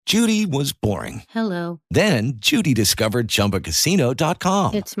Judy was boring. Hello. Then Judy discovered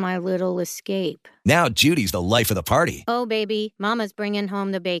ChumbaCasino.com. It's my little escape. Now Judy's the life of the party. Oh, baby, mama's bringing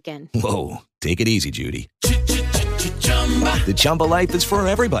home the bacon. Whoa, take it easy, Judy. The Chumba life is for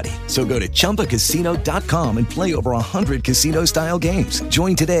everybody. So go to ChumbaCasino.com and play over 100 casino-style games.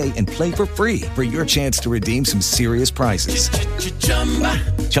 Join today and play for free for your chance to redeem some serious prizes.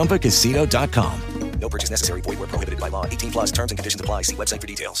 ChumbaCasino.com. No purchase necessary. Void where prohibited by law. 18 plus terms and conditions apply. See website for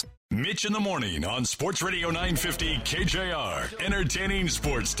details. Mitch in the morning on Sports Radio 950 KJR. Entertaining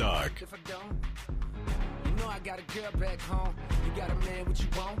sports talk. If I don't, you know I got a girl back home. You got a man, what you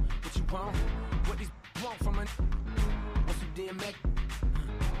want? What these want from a want some DMX?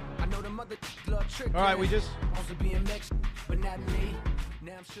 I know the mother love trick. All right, we just want some BMX, but not me.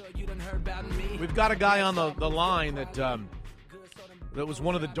 Now I'm sure you done heard about me. we've got a guy on the line that was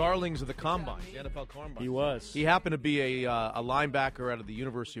one of the darlings of the Combine, the NFL Combine. He was. He happened to be a linebacker out of the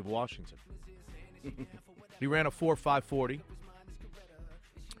University of Washington. He ran a 4.5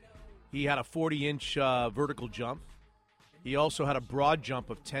 He had a 40-inch vertical jump. He also had a broad jump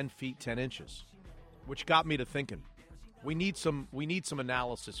of 10 feet 10 inches, which got me to thinking we need some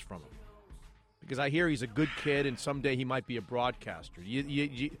analysis from him, because I hear he's a good kid and someday he might be a broadcaster.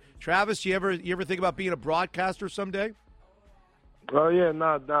 Travis, you ever think about being a broadcaster someday? Oh, yeah,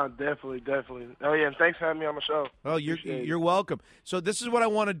 no, definitely. Oh, yeah, and thanks for having me on the show. Oh, you're welcome. So this is what I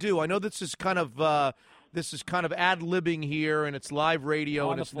want to do. I know this is kind of ad-libbing here, and it's live radio.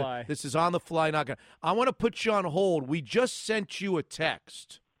 On and the fly. This is on the fly. I want to put you on hold. We just sent you a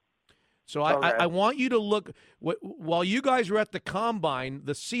text. So I want you to look. While you guys were at the Combine,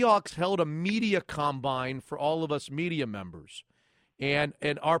 the Seahawks held a media combine for all of us media members. And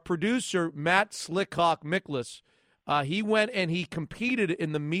our producer, Matt Slickhawk Miklas, he went and he competed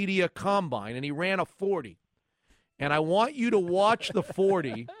in the media combine, and he ran a 40. And I want you to watch the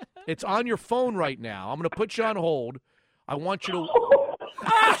 40. It's on your phone right now. I'm going to put you on hold. I want you to.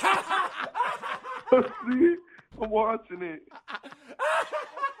 See, I'm watching it.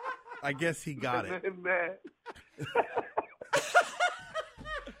 I guess he got it.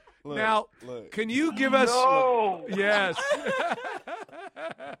 Now, can you give us? No. Yes.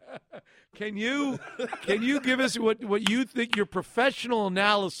 Can you give us what you think, your professional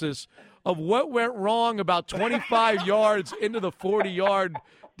analysis of what went wrong about 25 yards into the 40-yard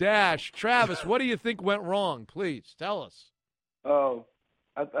dash? Travis, what do you think went wrong? Please tell us. Oh,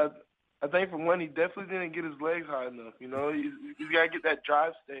 I think for one, he definitely didn't get his legs high enough. You know, he's got to get that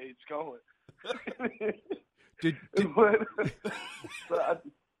drive stage going. So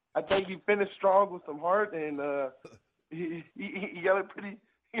I think he finished strong with some heart, and he got a pretty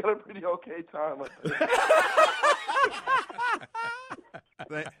okay time.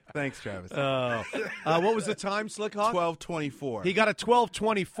 Thanks, Travis. What was the time, Slickhawk? 12:24. He got a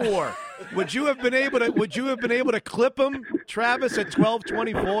 12:24. Would you have been able to clip him, Travis, at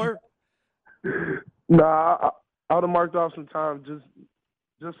 12:24? Nah, I would have marked off some time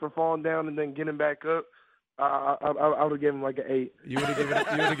just for falling down and then getting back up. I would have given him like an 8. You would have given it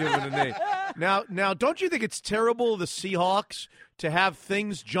an 8. Now, don't you think it's terrible of the Seahawks to have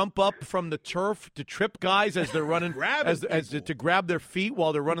things jump up from the turf to trip guys as they're running, to grab their feet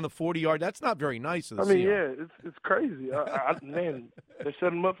while they're running the 40-yard? That's not very nice of the Seahawks. Yeah, it's crazy. Man, they set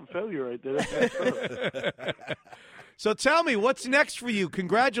them up for failure right there. So tell me, what's next for you?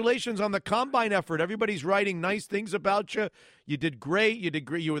 Congratulations on the Combine effort. Everybody's writing nice things about you. You did great.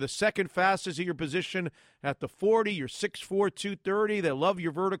 You were the second fastest at your position at the 40. You're 6'4", 230. They love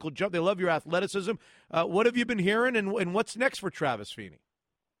your vertical jump. They love your athleticism. What have you been hearing, and what's next for Travis Feeney?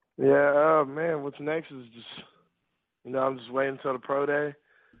 Yeah, man, what's next is just, I'm just waiting until the pro day,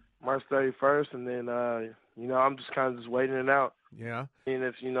 March 31st, and then, I'm just kind of just waiting it out. Yeah. And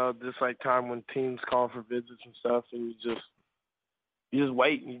if, this like time when teams call for visits and stuff, and you just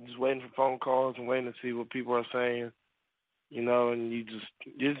wait. You're just waiting for phone calls and waiting to see what people are saying, and you're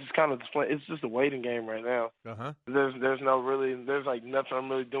just kind of displaying. It's just a waiting game right now. Uh-huh. There's like nothing I'm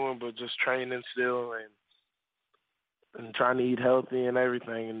really doing but just training still and trying to eat healthy and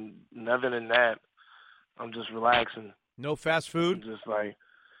everything. And other than that, I'm just relaxing. No fast food? Just like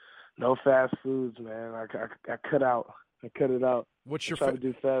no fast foods, man. I cut out. I cut it out. What's your try to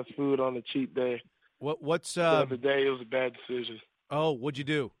do fast food on a cheat day? What's the other day? It was a bad decision. Oh, what'd you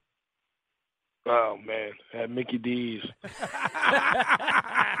do? Oh man, I had Mickey D's.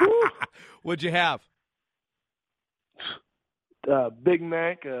 What'd you have? Big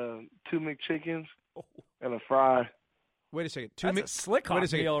Mac, 2 McChickens, and a fry. Wait a second. That's a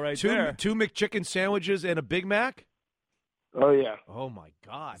Slickhawk meal right there. 2 McChicken sandwiches and a Big Mac? Oh, yeah. Oh, my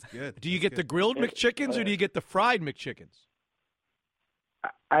God. That's good. Do you get the grilled McChickens or do you get the fried McChickens?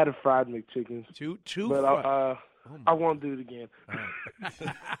 I had a fried McChickens. Two. But I won't do it again.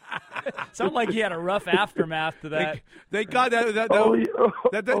 Sounds like you had a rough aftermath to that. Thank God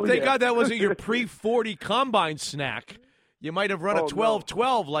that wasn't your pre-40 combine snack. You might have run a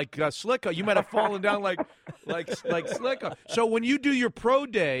 12-12 like Slicka. You might have fallen down like Slicka. So when you do your pro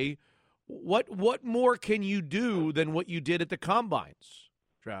day, what more can you do than what you did at the combines,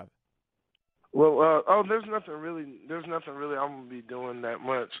 Trav? Well, there's nothing really I'm gonna be doing that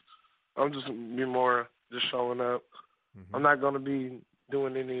much. I'm just gonna be more just showing up. Mm-hmm. I'm not gonna be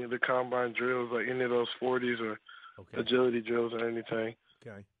doing any of the combine drills, like any of those 40s or agility drills or anything.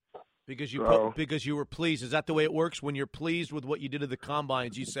 Okay. Because you were pleased. Is that the way it works? When you're pleased with what you did at the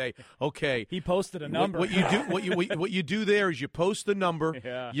combines, you say, "Okay." He posted a number. What you do there is you post the number.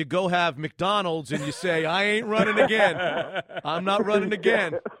 Yeah. You go have McDonald's and you say, "I ain't running again. I'm not running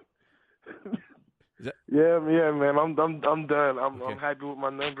again." Yeah, man. I'm done. I'm happy with my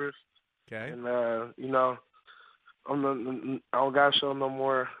numbers. Okay. And I don't gotta show no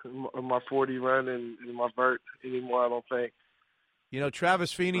more of my 40 run and my vert anymore. I don't think. You know,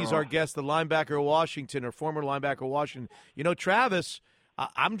 Travis Feeney's our guest, the linebacker of Washington, or former linebacker of Washington. You know, Travis,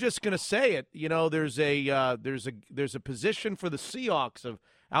 I'm just going to say it. You know, there's a position for the Seahawks of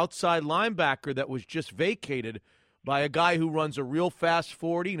outside linebacker that was just vacated by a guy who runs a real fast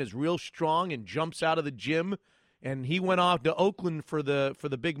 40 and is real strong and jumps out of the gym. And he went off to Oakland for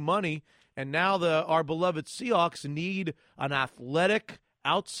the big money. And now our beloved Seahawks need an athletic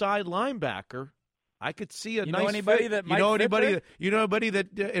outside linebacker. I could see a nice anybody fit. that might anybody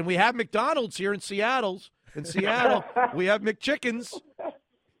that and we have McDonald's here in Seattle. We have McChickens.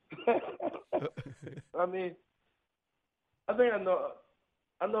 I mean, I think I know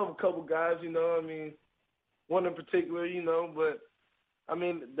of a couple guys, you know. I mean, one in particular, you know, but I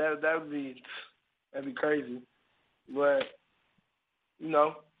mean that'd be crazy. But you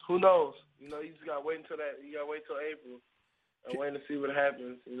know, who knows? You know, you just gotta wait until April. I'm waiting to see what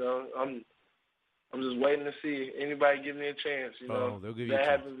happens. You know, I'm just waiting to see anybody give me a chance. You know, they'll give if you that a chance.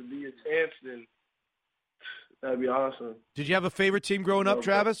 happens to be a chance, then that'd be awesome. Did you have a favorite team growing up,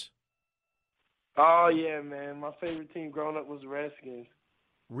 Travis? Oh yeah, man. My favorite team growing up was the Redskins.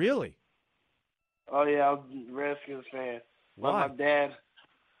 Really? Oh yeah, I was a Redskins fan. Why?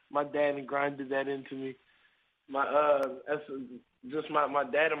 My dad grinded that into me. My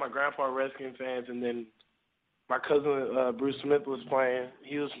dad and my grandpa are Redskins fans, and then my cousin Bruce Smith was playing.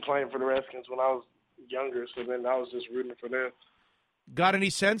 He was playing for the Redskins when I was younger, so then I was just rooting for them. Got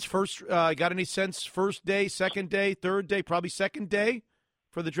any sense first day, second day, third day, probably second day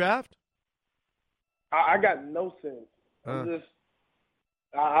for the draft? I got no sense. I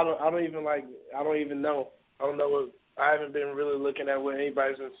don't even know. I don't know I haven't been really looking at what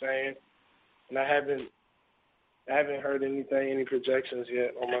anybody's been saying, and I haven't heard any projections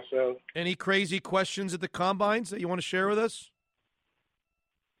yet on myself. Any crazy questions at the combines that you want to share with us?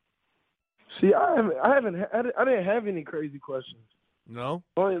 See, I didn't have any crazy questions. No?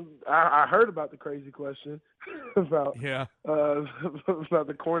 Only I heard about the crazy question about the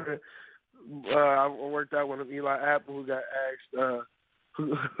corner. I worked out with Eli Apple, who got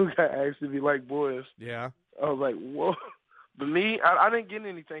asked if he liked boys. Yeah. I was like, whoa. But me, I didn't get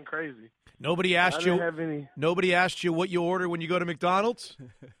anything crazy. Nobody asked you. Have any. Nobody asked you what you order when you go to McDonald's.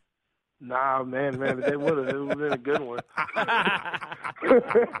 Nah, man, they would have. It would have been a good one.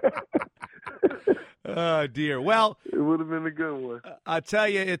 Oh dear. Well, it would have been a good one. I tell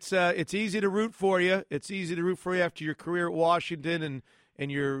you, it's easy to root for you. It's easy to root for you after your career at Washington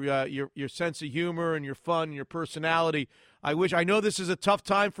and your sense of humor and your fun and your personality. I know this is a tough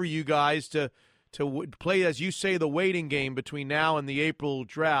time for you guys to play, as you say, the waiting game between now and the April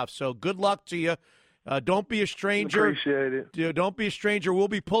draft. So good luck to you. Don't be a stranger. Appreciate it. Don't be a stranger. We'll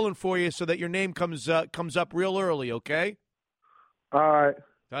be pulling for you so that your name comes up real early, okay? All right.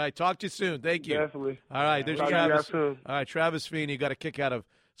 All right, talk to you soon. Thank you. Definitely. All right, there's Travis. All right, Travis Feeney, you got a kick out of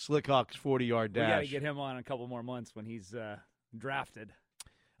Slickhawk's 40-yard dash. We got to get him on in a couple more months when he's drafted.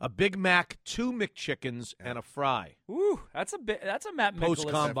 A Big Mac, 2 McChickens, and a fry. Ooh, that's a Matt Mikolas.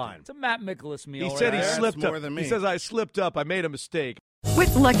 Post-combine. It's a Matt Mikolas meal. He said he slipped up. More than me. He says, I slipped up. I made a mistake.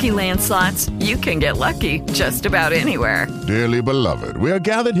 With Lucky Land Slots, you can get lucky just about anywhere. Dearly beloved, we are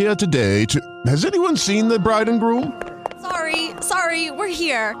gathered here today to... Has anyone seen the bride and groom? Sorry, we're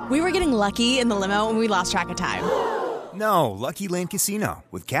here. We were getting lucky in the limo and we lost track of time. No, Lucky Land Casino,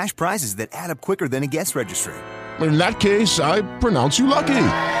 with cash prizes that add up quicker than a guest registry. In that case, I pronounce you lucky.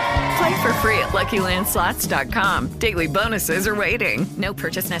 Play for free at LuckyLandSlots.com. Daily bonuses are waiting. No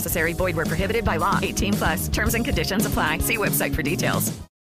purchase necessary. Void where prohibited by law. 18+. Terms and conditions apply. See website for details.